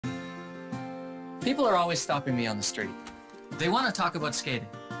People are always stopping me on the street. They want to talk about skating,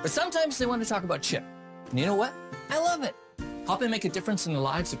 but sometimes they want to talk about Chip. And you know what? I love it. Helping make a difference in the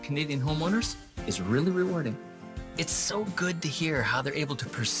lives of Canadian homeowners is really rewarding. It's so good to hear how they're able to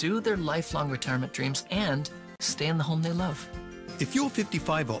pursue their lifelong retirement dreams and stay in the home they love. If you're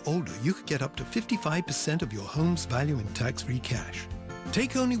 55 or older, you could get up to 55% of your home's value in tax-free cash.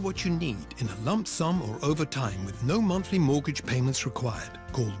 Take only what you need in a lump sum or over time with no monthly mortgage payments required.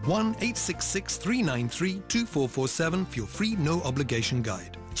 Call 1-866-393-2447 for your free no-obligation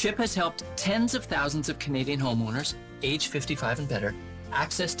guide. Chip has helped tens of thousands of Canadian homeowners, age 55 and better,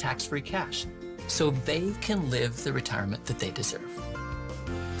 access tax-free cash so they can live the retirement that they deserve.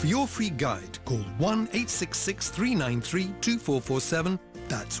 For your free guide, call 1-866-393-2447.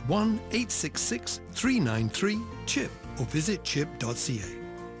 That's 1-866-393-CHIP or visit chip.ca.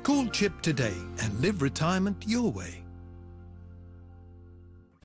 Call Chip today and live retirement your way.